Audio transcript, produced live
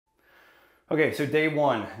Okay, so day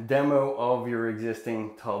one, demo of your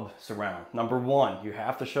existing tub surround. Number one, you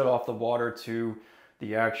have to shut off the water to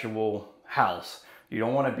the actual house. You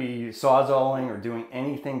don't want to be sawzalling or doing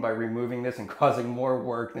anything by removing this and causing more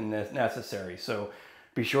work than necessary. So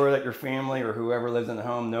be sure that your family or whoever lives in the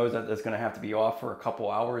home knows that it's going to have to be off for a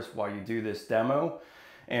couple hours while you do this demo.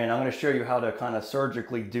 And I'm going to show you how to kind of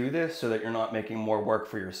surgically do this so that you're not making more work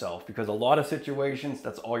for yourself. Because a lot of situations,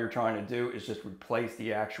 that's all you're trying to do is just replace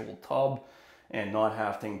the actual tub and not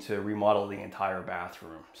having to remodel the entire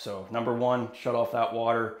bathroom. So number one, shut off that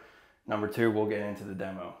water. Number two, we'll get into the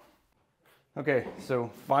demo. Okay, so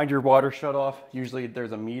find your water shut off. Usually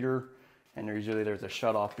there's a meter and usually there's a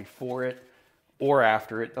shut off before it or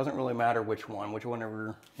after it. Doesn't really matter which one,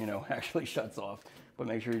 whichever, actually shuts off, but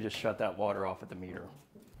make sure you just shut that water off at the meter.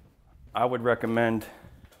 I would recommend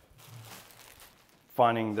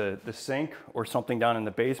finding the sink or something down in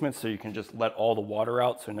the basement so you can just let all the water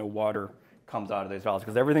out so no water comes out of these valves,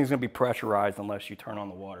 because everything's going to be pressurized unless you turn on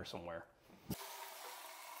the water somewhere. So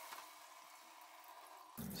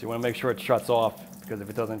you want to make sure it shuts off, because if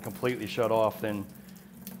it doesn't completely shut off, then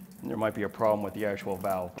there might be a problem with the actual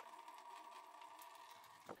valve.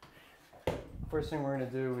 First thing we're going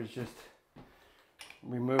to do is just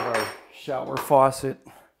remove our shower faucet.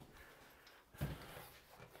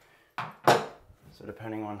 So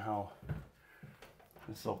depending on how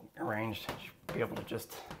this is all arranged, you should be able to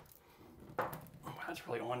just, that's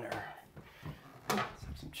really on there. Let's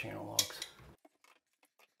have some channel locks.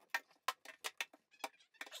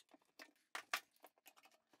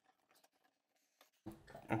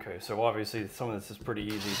 Okay, so obviously some of this is pretty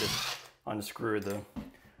easy. Just unscrew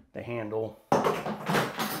the handle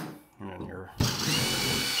and then your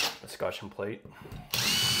discussion plate.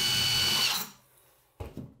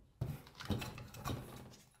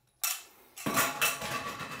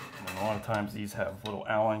 A lot of times these have little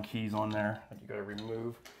Allen keys on there that you got to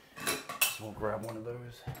remove. So we'll grab one of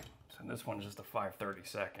those. So this one's just a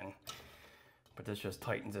 5/32, but this just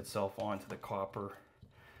tightens itself onto the copper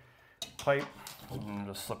pipe and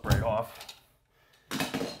it'll just slip right off.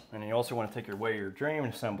 And you also want to take away your drain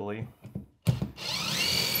assembly.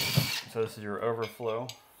 So this is your overflow,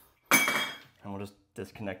 and we'll just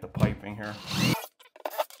disconnect the piping here.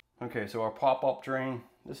 Okay, so our pop-up drain,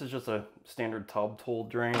 this is just a standard tub tool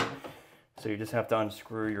drain. So you just have to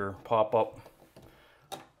unscrew your pop-up,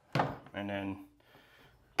 and then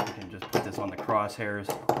you can just put this on the crosshairs.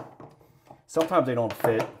 Sometimes they don't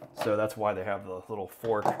fit, so that's why they have the little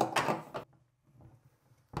fork.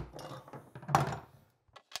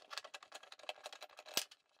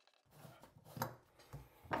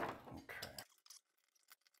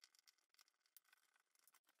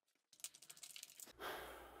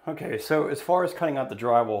 Okay, so as far as cutting out the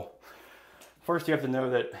drywall, first you have to know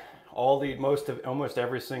that almost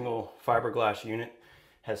every single fiberglass unit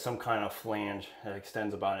has some kind of flange that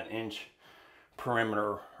extends about 1 inch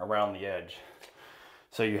perimeter around the edge.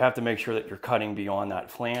 So you have to make sure that you're cutting beyond that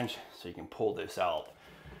flange so you can pull this out.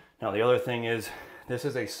 Now the other thing is, this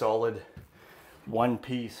is a solid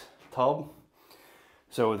one-piece tub.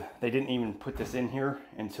 So they didn't even put this in here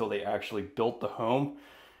until they actually built the home.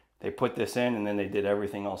 They put this in and then they did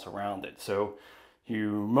everything else around it. So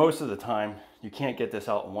most of the time, you can't get this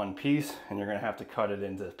out in one piece and you're gonna have to cut it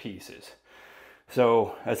into pieces.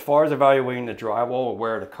 So as far as evaluating the drywall or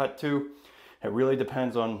where to cut to, it really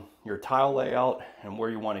depends on your tile layout and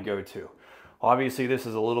where you wanna go to. Obviously, this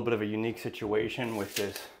is a little bit of a unique situation with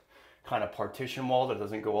this kind of partition wall that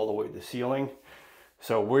doesn't go all the way to the ceiling.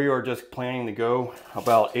 So we are just planning to go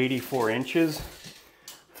about 84 inches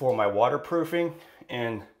for my waterproofing,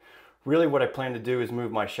 and really what I plan to do is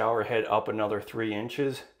move my shower head up another 3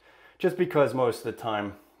 inches, just because most of the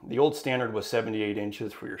time, the old standard was 78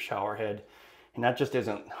 inches for your shower head, and that just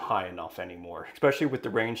isn't high enough anymore, especially with the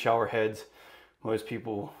rain shower heads. Most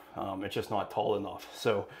people, it's just not tall enough.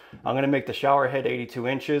 So I'm gonna make the shower head 82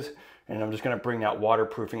 inches, and I'm just gonna bring that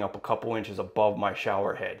waterproofing up a couple inches above my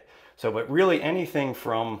shower head. So, but really anything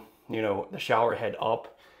from, the shower head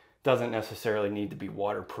up doesn't necessarily need to be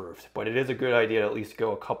waterproofed, but it is a good idea to at least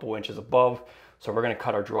go a couple inches above. So we're gonna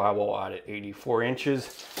cut our drywall out at 84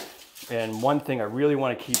 inches. And one thing I really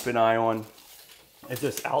wanna keep an eye on is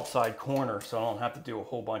this outside corner, so I don't have to do a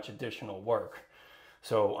whole bunch of additional work.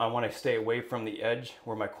 So I wanna stay away from the edge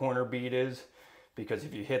where my corner bead is, because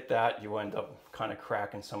if you hit that, you end up kind of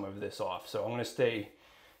cracking some of this off. So I'm gonna stay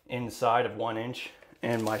inside of 1 inch,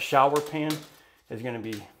 and my shower pan is gonna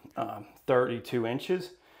be 32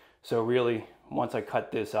 inches. So really, once I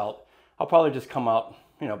cut this out, I'll probably just come out,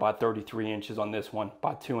 about 33 inches on this one,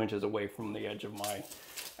 about 2 inches away from the edge of my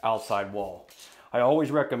outside wall. I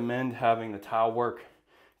always recommend having the tile work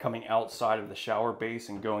coming outside of the shower base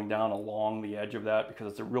and going down along the edge of that,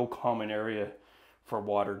 because it's a real common area for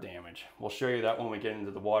water damage. We'll show you that when we get into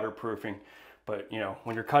the waterproofing, but you know,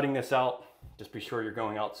 when you're cutting this out, just be sure you're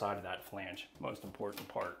going outside of that flange, most important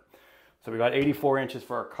part. So we got 84 inches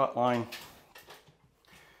for our cut line,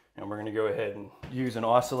 and we're gonna go ahead and use an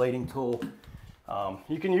oscillating tool.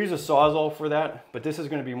 You can use a Sawzall for that, but this is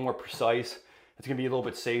gonna be more precise. It's gonna be a little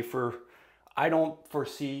bit safer. I don't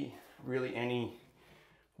foresee really any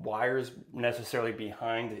wires necessarily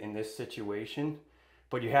behind in this situation,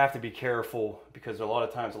 but you have to be careful because a lot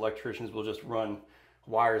of times electricians will just run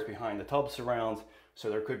wires behind the tub surrounds, so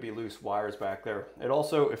there could be loose wires back there. It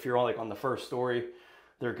also, if you're like on the first story,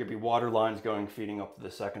 there could be water lines feeding up to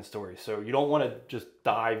the second story. So you don't want to just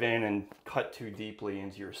dive in and cut too deeply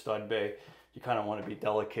into your stud bay. You kind of want to be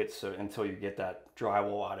delicate until you get that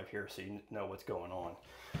drywall out of here so you know what's going on.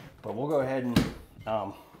 But we'll go ahead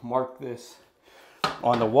and mark this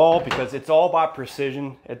on the wall because it's all about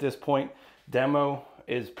precision at this point. Demo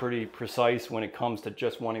is pretty precise when it comes to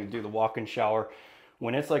just wanting to do the walk-in shower.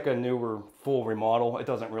 When it's like a newer full remodel, it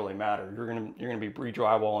doesn't really matter. You're gonna be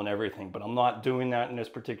re-drywall and everything, but I'm not doing that in this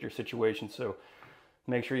particular situation. So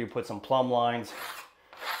make sure you put some plumb lines,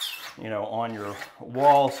 you know, on your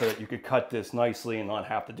wall so that you could cut this nicely and not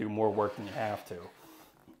have to do more work than you have to.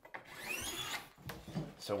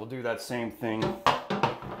 So we'll do that same thing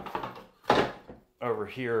over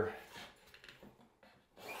here.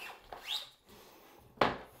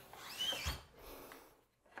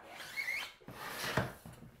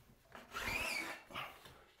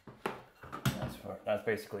 That's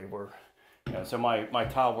basically where, you know, so my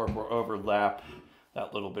tile work will overlap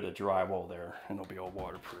that little bit of drywall there and it'll be all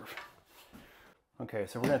waterproof. Okay,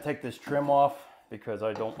 so we're gonna take this trim off because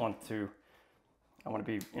I don't want to, I want to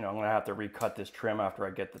be, you know, I'm gonna have to recut this trim after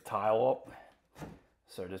I get the tile up.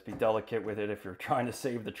 So just be delicate with it. If you're trying to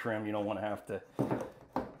save the trim, you don't want to have to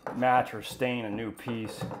match or stain a new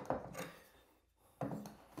piece.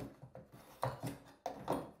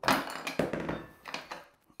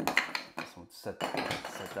 Set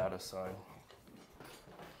that aside.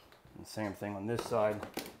 And same thing on this side.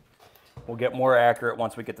 We'll get more accurate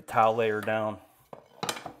once we get the tile layer down.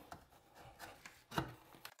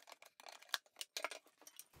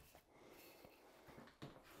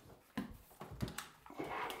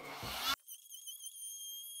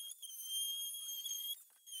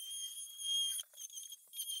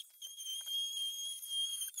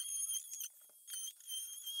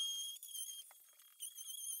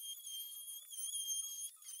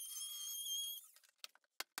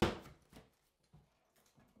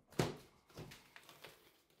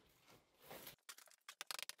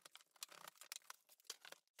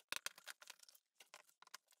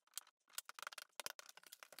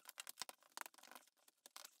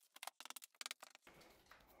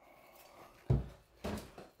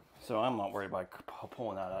 So I'm not worried about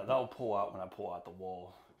pulling that out. That'll pull out when I pull out the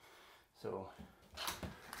wall. So,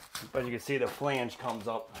 but you can see the flange comes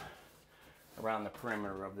up around the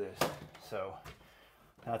perimeter of this. So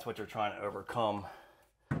that's what you're trying to overcome.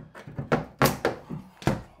 And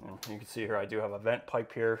you can see here I do have a vent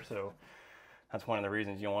pipe here. So that's one of the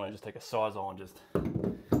reasons you don't want to just take a Sawzall and just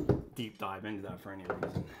deep dive into that for any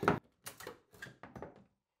reason.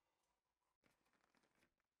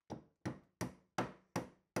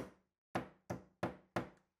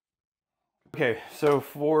 Okay, so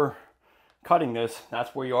for cutting this,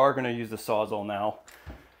 that's where you are going to use the Sawzall now.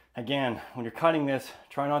 Again, when you're cutting this,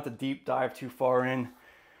 try not to deep dive too far in.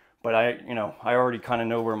 But I already kind of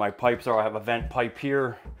know where my pipes are. I have a vent pipe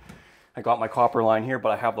here. I got my copper line here,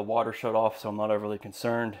 but I have the water shut off, so I'm not overly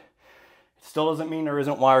concerned. It still doesn't mean there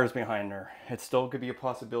isn't wires behind there. It still could be a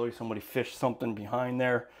possibility somebody fished something behind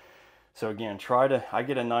there. So again, I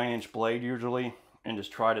get a 9-inch blade usually, and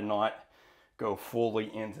just try to not go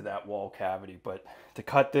fully into that wall cavity. But to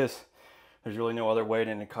cut this, there's really no other way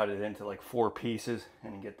than to cut it into like 4 pieces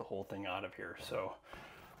and get the whole thing out of here. So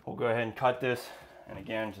we'll go ahead and cut this, and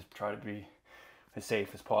again, just try to be as safe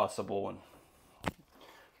as possible and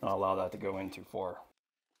not allow that to go in too far.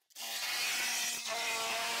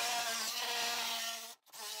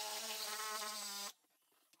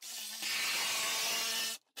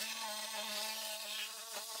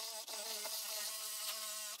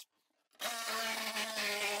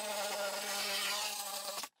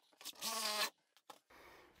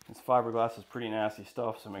 This fiberglass is pretty nasty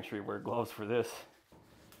stuff, so make sure you wear gloves for this.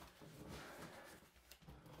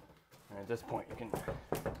 And at this point, you can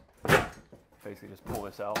basically just pull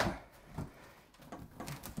this out.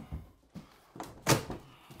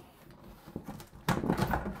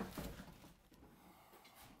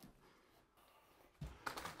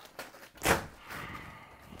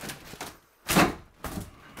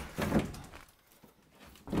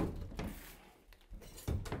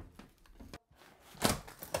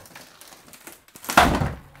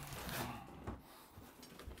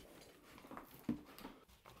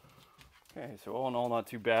 Okay, so all in all, not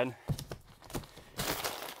too bad.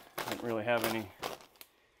 Didn't really have any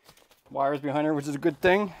wires behind her, which is a good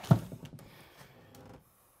thing.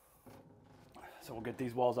 So we'll get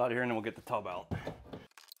these walls out of here and then we'll get the tub out.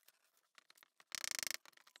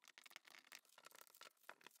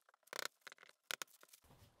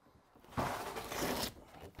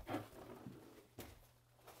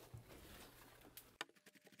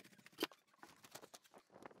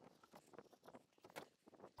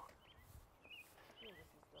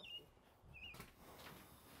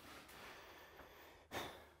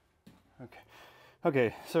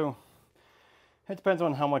 Okay, so it depends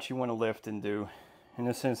on how much you want to lift and do. In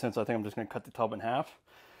this instance, I think I'm just going to cut the tub in half,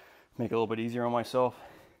 make it a little bit easier on myself.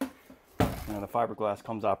 You know, the fiberglass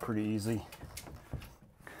comes out pretty easy.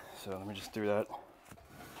 So let me just do that.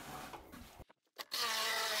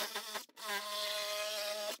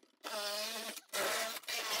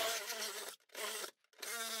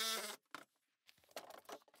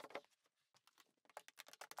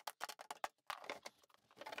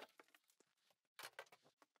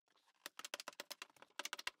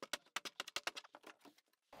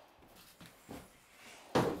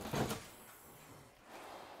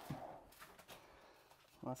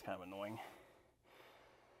 Well, that's kind of annoying.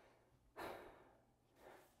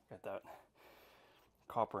 Got that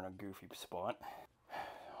copper in a goofy spot.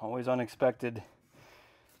 Always unexpected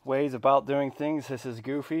ways about doing things. This is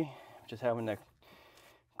goofy. Just having the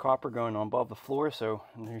copper going on above the floor, so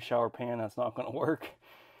a new shower pan, that's not going to work.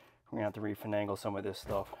 We're going to have to refinagle some of this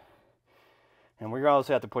stuff. And we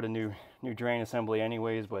also have to put a new drain assembly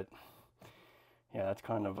anyways, but yeah, that's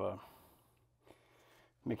kind of a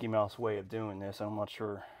Mickey Mouse way of doing this. I'm not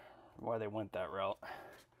sure why they went that route.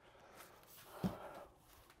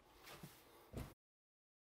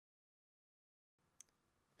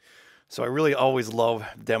 So I really always love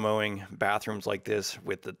demoing bathrooms like this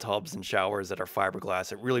with the tubs and showers that are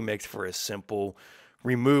fiberglass. It really makes for a simple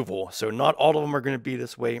removal. So not all of them are going to be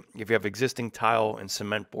this way. If you have existing tile and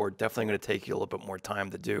cement board, definitely going to take you a little bit more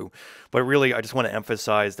time to do. But really, I just want to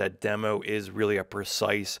emphasize that demo is really a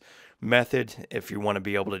precise method if you want to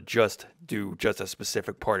be able to just do just a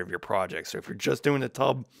specific part of your project. So if you're just doing the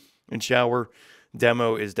tub and shower,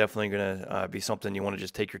 demo is definitely going to be something you want to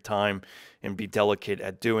just take your time and be delicate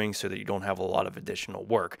at doing so that you don't have a lot of additional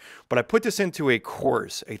work. But I put this into a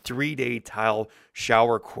course, a 3-day tile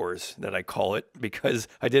shower course that I call it, because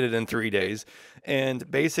I did it in 3 days. And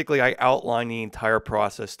basically I outline the entire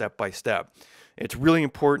process step by step. It's really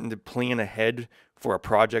important to plan ahead for a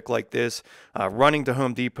project like this. Running to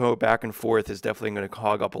Home Depot back and forth is definitely going to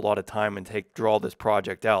hog up a lot of time and draw this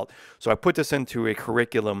project out. So I put this into a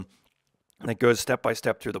curriculum that goes step by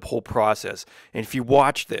step through the whole process. And if you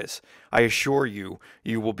watch this, I assure you,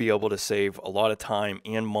 you will be able to save a lot of time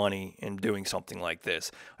and money in doing something like this.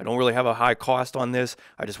 I don't really have a high cost on this.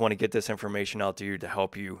 I just want to get this information out to you to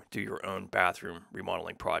help you do your own bathroom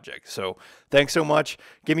remodeling project. So thanks so much.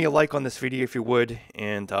 Give me a like on this video if you would,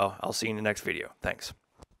 and I'll see you in the next video. Thanks.